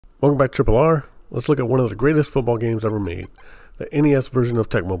Welcome back to Triple R. Let's look at one of the greatest football games ever made, the NES version of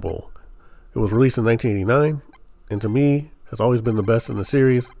Tecmo Bowl. It was released in 1989, and to me, has always been the best in the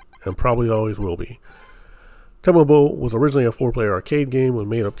series, and probably always will be. Tecmo Bowl was originally a 4-player arcade game with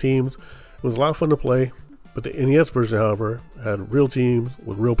made-up teams. It was a lot of fun to play, but the NES version, however, had real teams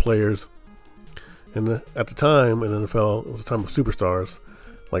with real players. And at the time in the NFL, it was a time of superstars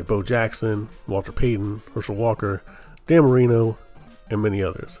like Bo Jackson, Walter Payton, Herschel Walker, Dan Marino, and many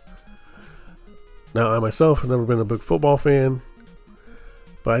others. Now, I myself have never been a big football fan,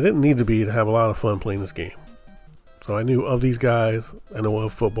 but I didn't need to be to have a lot of fun playing this game. So I knew of these guys, I know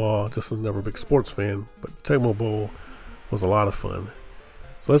of football, just was never a big sports fan, but Tecmo Bowl was a lot of fun.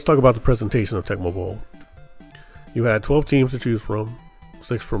 So let's talk about the presentation of Tecmo Bowl. You had 12 teams to choose from,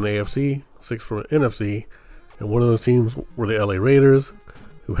 6 from the AFC, 6 from the NFC, and one of those teams were the LA Raiders,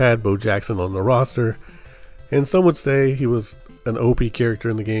 who had Bo Jackson on the roster, and some would say he was an OP character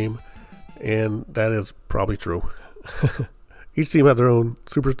in the game, and that is probably true. Each team had their own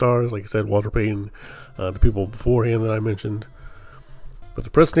superstars, like I said, Walter Payton, the people beforehand that I mentioned. But the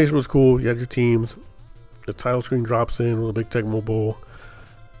presentation was cool. You had your teams. The title screen drops in with a big Tecmo Bowl.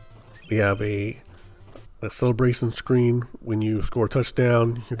 We have a celebration screen. When you score a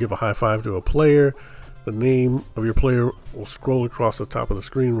touchdown, you give a high five to a player. The name of your player will scroll across the top of the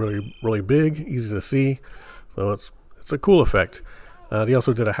screen really big, easy to see. So it's a cool effect. They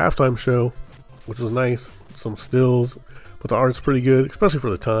also did a halftime show, which was nice. Some stills, but the art's pretty good, especially for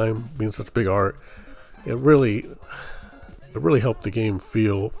the time, being such big art. It really helped the game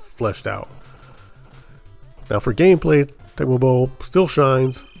feel fleshed out. Now for gameplay, Tecmo Bowl still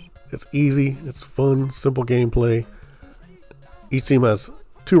shines. It's easy, it's fun, simple gameplay. Each team has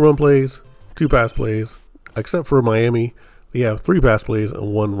 2 run plays, 2 pass plays. Except for Miami, they have 3 pass plays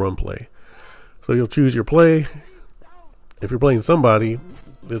and 1 run play. So you'll choose your play. If you're playing somebody,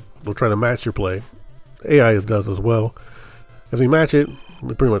 they'll try to match your play. AI does as well. If they match it,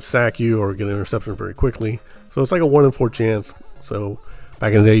 they pretty much sack you or get an interception very quickly. So it's like a 1 in 4 chance. So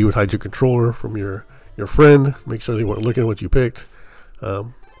back in the day, you would hide your controller from your friend, make sure they weren't looking at what you picked.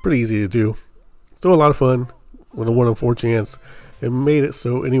 Pretty easy to do. Still a lot of fun with a 1 in 4 chance. It made it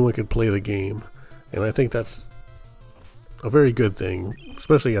so anyone could play the game. And I think that's a very good thing,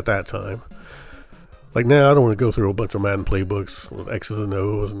 especially at that time. Like now, I don't want to go through a bunch of Madden playbooks with X's and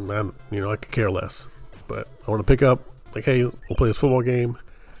O's, and I could care less. But I want to pick up, like, hey, we'll play this football game.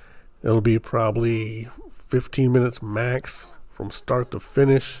 It'll be probably 15 minutes max from start to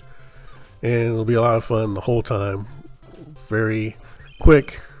finish, and it'll be a lot of fun the whole time. Very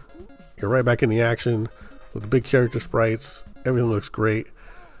quick. You're right back in the action with the big character sprites. Everything looks great.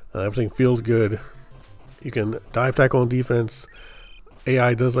 Everything feels good. You can dive tackle on defense.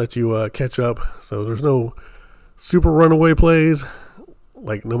 AI does let you catch up, so there's no super runaway plays,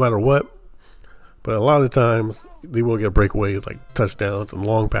 like no matter what. But a lot of times they will get breakaways like touchdowns and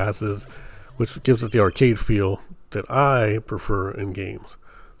long passes, which gives it the arcade feel that I prefer in games.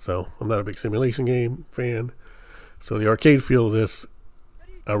 So I'm not a big simulation game fan, so the arcade feel of this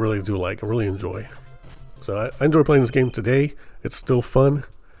I really do like. I really enjoy. So I enjoy playing this game today. It's still fun.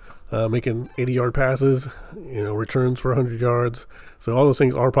 Making 80-yard passes, returns for 100 yards. So all those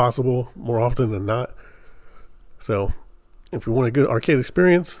things are possible more often than not. So if you want a good arcade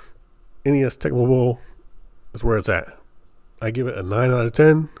experience, NES Tecmo Bowl is where it's at. I give it a 9 out of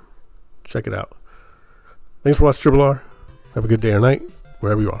 10. Check it out. Thanks for watching Triple R. Have a good day or night,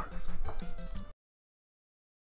 wherever you are.